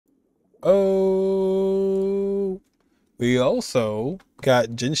Oh, we also got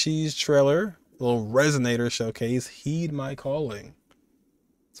Jinshi's trailer, a little Resonator showcase, Heed My Calling.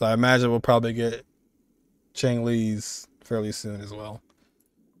 So I imagine we'll probably get Changli's fairly soon as well.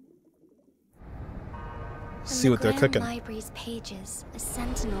 See what they're cooking. In the Grand Library's pages, a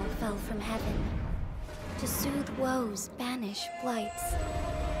sentinel fell from heaven. To soothe woes, banish blights,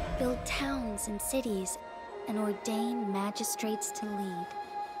 build towns and cities, and ordain magistrates to lead.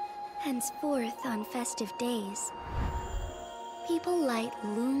 Henceforth, on festive days, people light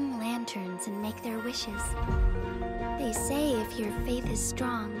loom lanterns and make their wishes. They say if your faith is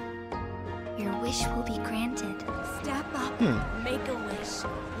strong, your wish will be granted. Step up, make a wish.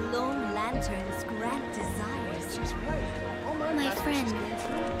 Loom lanterns grant desires. My friend,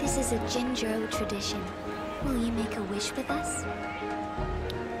 this is a Jinzhou tradition. Will you make a wish with us?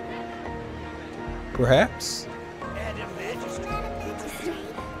 Perhaps.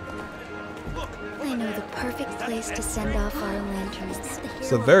 I know the perfect place to send off our lanterns.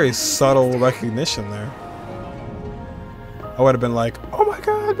 It's a very subtle recognition there. I would have been like, oh my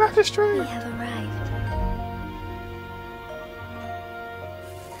god, magistrate! We have arrived.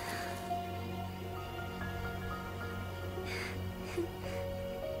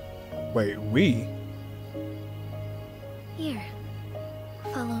 Wait, we? Here,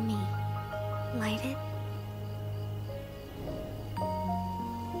 follow me. Light it.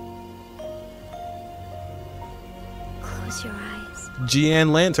 Close your eyes.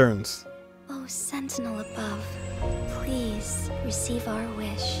 GN lanterns. Oh, sentinel above, please receive our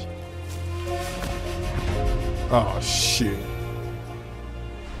wish. Oh shit.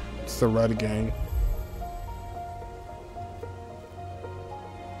 It's the Red Gang.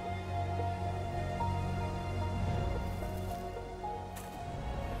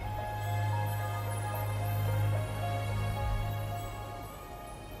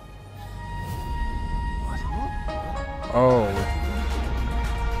 Oh.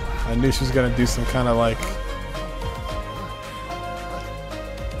 I knew she was gonna do some kind of like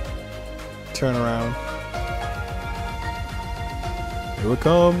turn around. Here it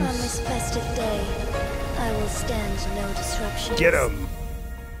comes. On this festive day, I will stand no disruptions. Get him.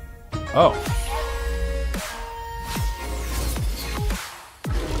 Oh.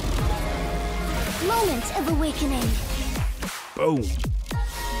 Moment of awakening. Boom.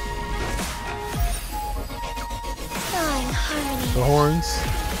 Thawing harmony. The horns.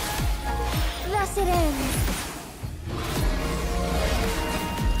 Thus it ends.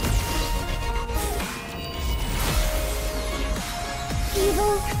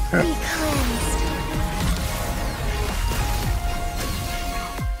 Evil be cleansed.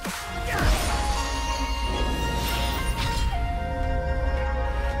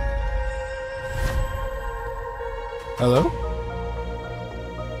 Hello?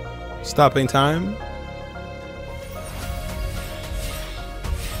 Stopping time?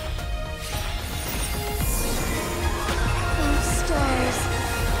 Oh stars,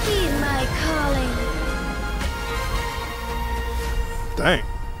 heed my calling. Dang.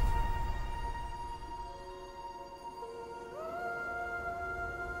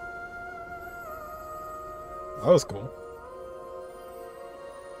 That was cool.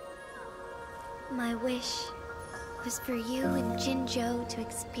 My wish was for you and Jinzhou to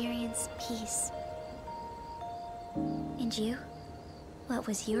experience peace. And you? What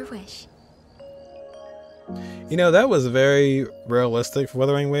was your wish? You know, that was very realistic for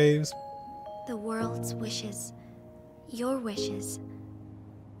Wuthering Waves. The world's wishes. Your wishes.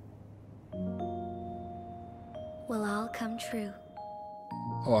 Will all come true.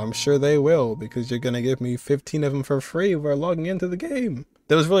 Oh, I'm sure they will, because you're gonna give me 15 of them for free while logging into the game.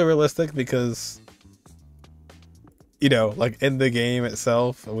 That was really realistic because, you know, like in the game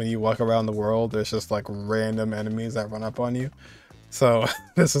itself, when you walk around the world, there's just like random enemies that run up on you. So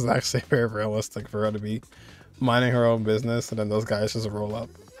this is actually very realistic for her to be minding her own business and then those guys just roll up.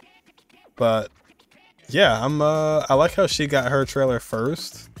 But yeah, I like how she got her trailer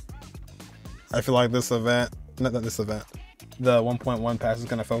first. I feel like this event, not this event, the 1.1 patch is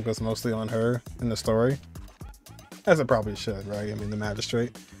gonna focus mostly on her in the story. As it probably should, right? I mean, the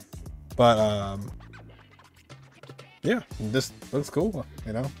magistrate. But yeah, this looks cool,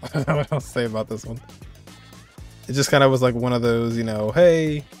 you know? I don't know what else to say about this one. It just kind of was like one of those, you know,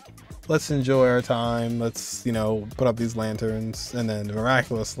 hey, let's enjoy our time. Let's, you know, put up these lanterns. And then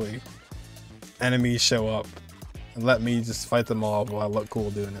miraculously, enemies show up. And let me just fight them all while I look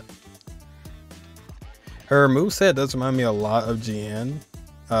cool doing it. Her moveset does remind me a lot of GN.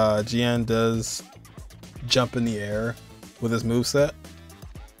 GN does jump in the air with his moveset.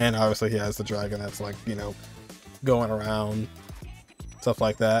 And obviously he has the dragon that's like, you know, going around, stuff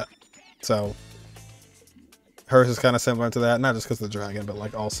like that. So hers is kind of similar to that, not just because of the dragon, but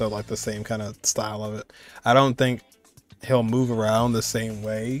like also like the same kind of style of it. I don't think he'll move around the same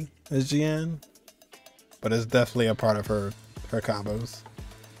way as Jian, but it's definitely a part of her combos.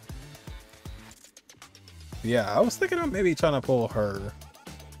 Yeah, I was thinking of maybe trying to pull her.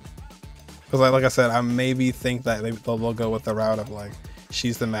 Because like I said, I maybe think that they'll go with the route of like,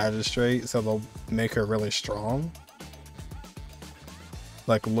 she's the magistrate, so they'll make her really strong.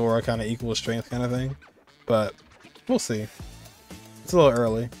 Like Laura kind of equal strength kind of thing. But we'll see. It's a little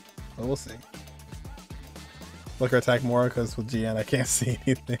early, but we'll see. Look her attack more, because with GN I can't see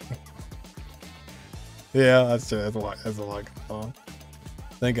anything. Yeah, that's true. That's a lot. That's a lot going on.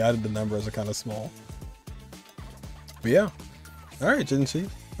 Thank God the numbers are kind of small. But yeah. Alright, Jinshi.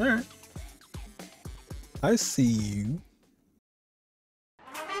 Alright. I see you.